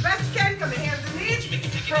listen. As best you can, come the hands and knees.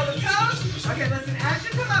 Curl the toes. Okay, listen. As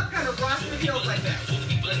you come up, kind of rock the heels like this.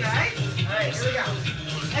 Okay? All right, here we go.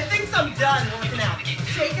 I think I'm done working out.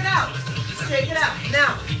 Shake it out.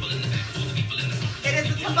 Now, it is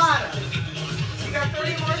a Tabata. You got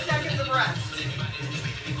 30 more seconds of rest.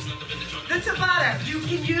 The Tabata, you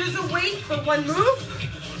can use a weight for 1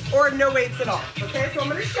 move or no weights at all. Okay, so I'm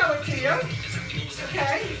going to show it to you.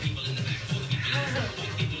 Okay?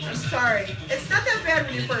 I'm sorry. It's not that bad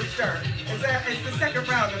when you first start. It's the second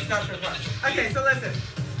round that's not so fun. Okay, so listen.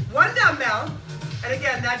 1 dumbbell, And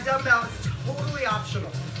again, that dumbbell is totally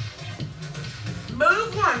optional.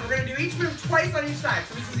 Move one. We're going to do each move twice on each side.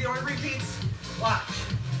 So this is the only repeats. Watch.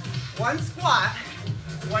 One squat,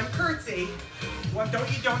 one curtsy, one don't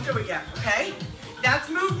do it yet, okay? That's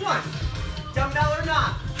move one. Dumbbell or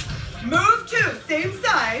not. Move two, same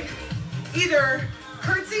side. Either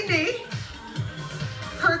curtsy knee,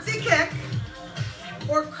 curtsy kick,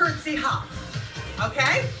 or curtsy hop.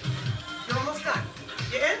 Okay? You're almost done.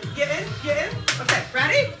 Get in, get in, get in. Okay,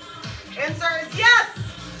 ready? Answer is yes.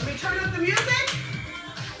 Let me turn up the music.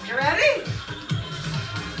 You ready?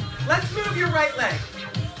 Let's move your right leg.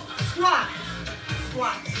 Squat,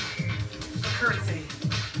 squat, curtsy.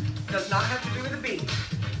 Does not have to do with a beat.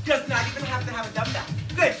 Does not even have to have a dumbbell.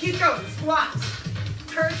 Good, keep going. Squat,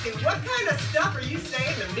 curtsy. What kind of stuff are you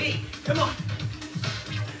saying to me? Come on.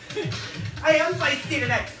 I am feisty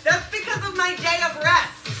today. That's because of my day of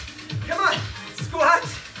rest. Come on, squat.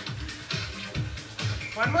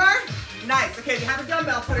 One more. Nice. Okay, if you have a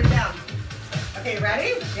dumbbell, put it down. Okay,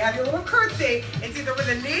 ready? You have your little curtsy. It's either with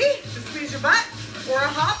a knee to squeeze your butt, or a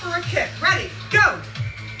hop or a kick. Ready? Go.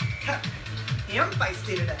 I am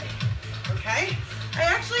feisty today. Okay? I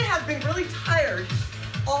actually have been really tired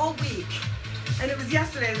all week. And it was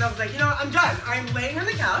yesterday that I was like, you know what? I'm done. I'm laying on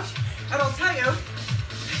the couch, and I'll tell you,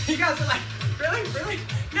 you guys are like, really? Really?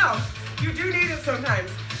 No, you do need it sometimes.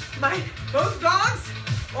 Both dogs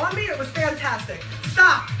on me, it was fantastic.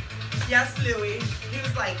 Stop. Yes, Louie. He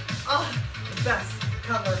was like, oh, the best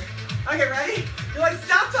cover. Okay, ready? You're like,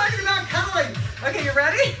 stop talking about cuddling. Okay, you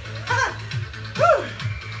ready? Woo.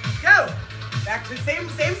 Go. Back to the same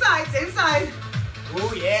side, same side.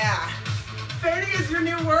 Oh, yeah. Fanny is your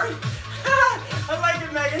new word. I like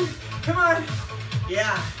it, Megan. Come on.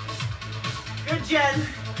 Yeah. Good, Jen.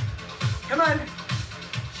 Come on.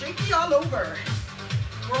 Shaky all over.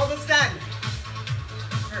 We're almost done.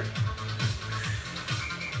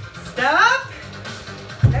 Stop.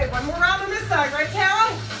 Hey, one more round on this side, right, Tara?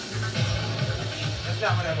 That's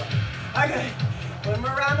not what I want. Okay, one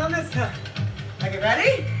more round on this side. Okay,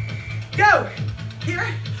 ready? Go. Here,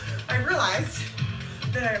 I realized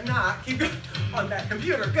that I am not. Keep going on that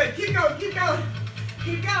computer. Good, keep going, keep going.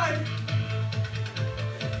 Keep going.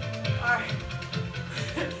 All right.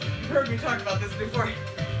 You've heard me talk about this before.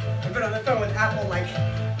 I've been on the phone with Apple like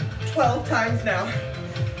 12 times now.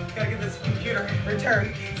 Gotta get this computer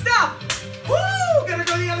returned. Stop! Woo! Gotta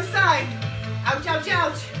go to the other side. Ouch, ouch,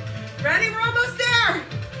 ouch. Ready? We're almost there.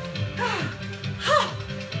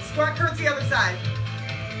 Squat curtsy other side.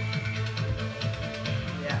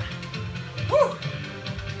 Yeah. Woo!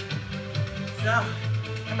 So,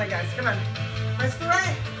 come on guys, come on. Press through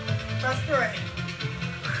it. Press through it.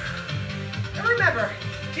 And remember,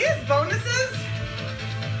 these bonuses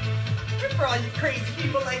are for all you crazy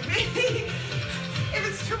people like me. If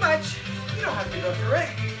it's too much, you don't have to go through it.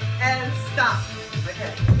 And stop.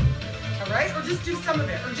 Okay. All right? Or just do some of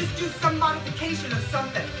it. Or just do some modification of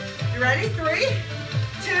something. You ready? 3,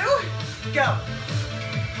 2, go.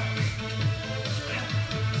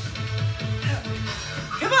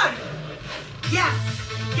 Come on. Yes.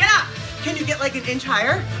 Get up. Can you get like an inch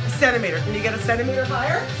higher? A centimeter. Can you get a centimeter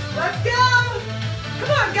higher? Let's go.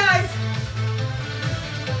 Come on, guys.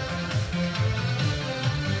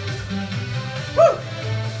 Woo.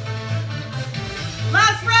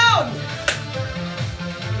 Last round.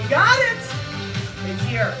 You got it. It's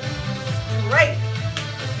here. Straight.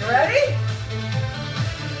 You ready?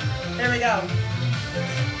 There we go.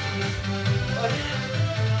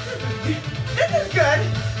 This is good.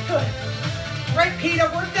 Right, Peter,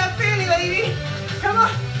 work that fanny, lady. Come on.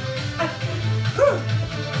 Whew.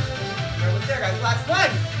 We're almost there, guys. Last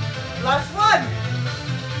one. Last one.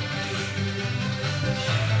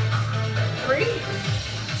 3,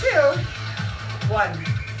 2, 1.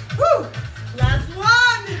 Woo. Last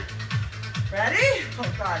one. Ready?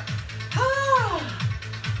 Oh, God. Oh.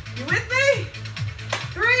 You with me?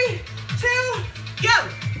 3, 2, go.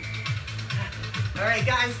 All right,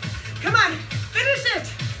 guys. Come on. Finish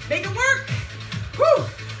it. Make it work. Woo.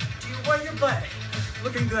 Do you want your butt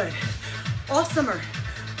looking good all summer?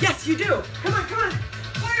 Yes, you do. Come on, come on.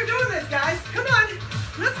 While you're doing this, guys, come on.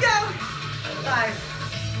 Let's go. 5,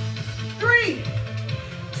 3,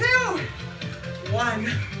 2,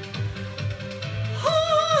 1.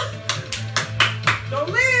 Oh.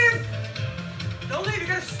 Don't leave. Don't leave. You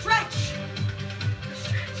gotta stretch.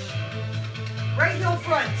 Stretch. Right heel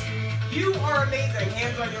front. You are amazing.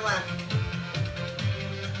 Hands on your lap.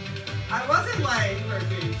 I wasn't lying for a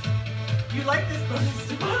beat. You like this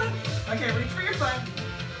bonus? Okay, reach for your foot.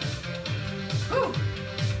 Whew.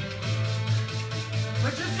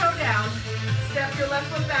 Put your toe down. Step your left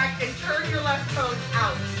foot back and turn your left toes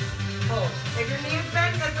out. hold. If your knee is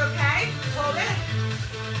bent, that's okay. Hold it.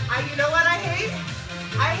 You know what I hate?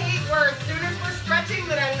 I hate where as soon as we're stretching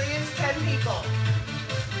that I lose 10 people.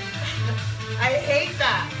 I hate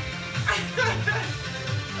that.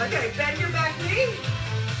 Okay, bend your back knee.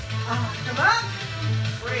 Come up.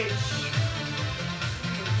 Reach.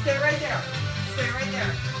 Stay right there. Stay right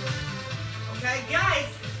there. Okay, guys.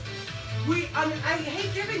 I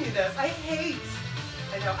hate giving you this. I hate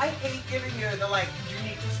giving you the you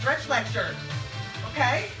need to stretch lecture.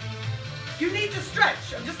 Okay? You need to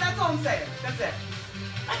stretch. That's all I'm saying. That's it.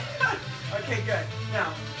 Okay, good.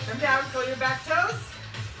 Now, come down, curl your back toes.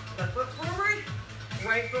 Left foot forward.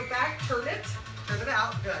 Right foot back. Turn it. Turn it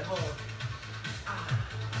out. Good. Hold.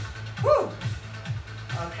 Woo.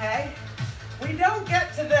 Okay. We don't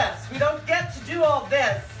get to this. We don't get to do all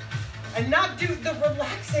this and not do the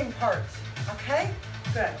relaxing part. Okay?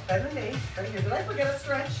 Good. Bend the knee. Right here. Did I forget a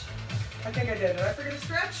stretch? I think I did. Did I forget a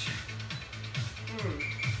stretch?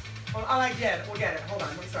 Well, I did. We'll get it. Hold on.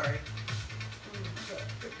 I'm sorry.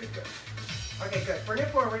 Good. Okay, good. Bring it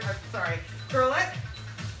forward. I'm sorry. Curl it.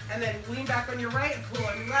 And then lean back on your right and pull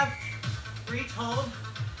on your left. Reach, hold.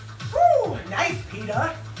 Woo! Nice,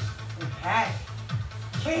 Peter. Okay.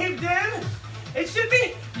 Caved in. It should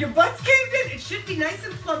be, your butt's caved in. It should be nice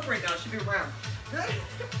and plump right now. It should be round. Good.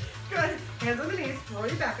 Good. Hands on the knees. Roll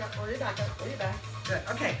your back up. Roll your back up. Roll your back. Good.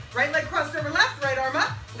 Okay. Right leg crossed over left. Right arm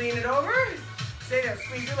up. Lean it over. Stay there.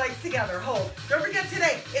 Squeeze your legs together. Hold. Don't forget,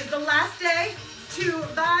 today is the last day to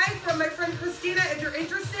buy from my friend Christina if you're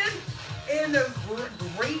interested in those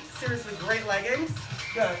great, seriously great leggings.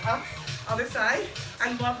 Good. Up. Other side.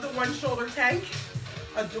 I love the one shoulder tank.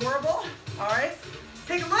 Adorable. All right.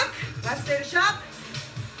 Take a look. Last day to shop.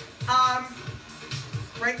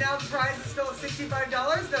 Right now the prize is still at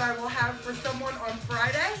 $65 that I will have for someone on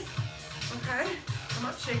Friday. Okay. Come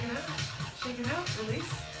up, shake it out. Shake it out.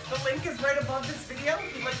 Release. The link is right above this video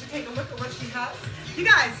if you'd like to take a look at what she has. You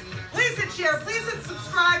guys, please hit share, please hit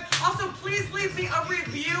subscribe. Also, please leave me a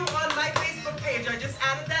review on my Facebook page. I just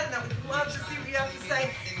added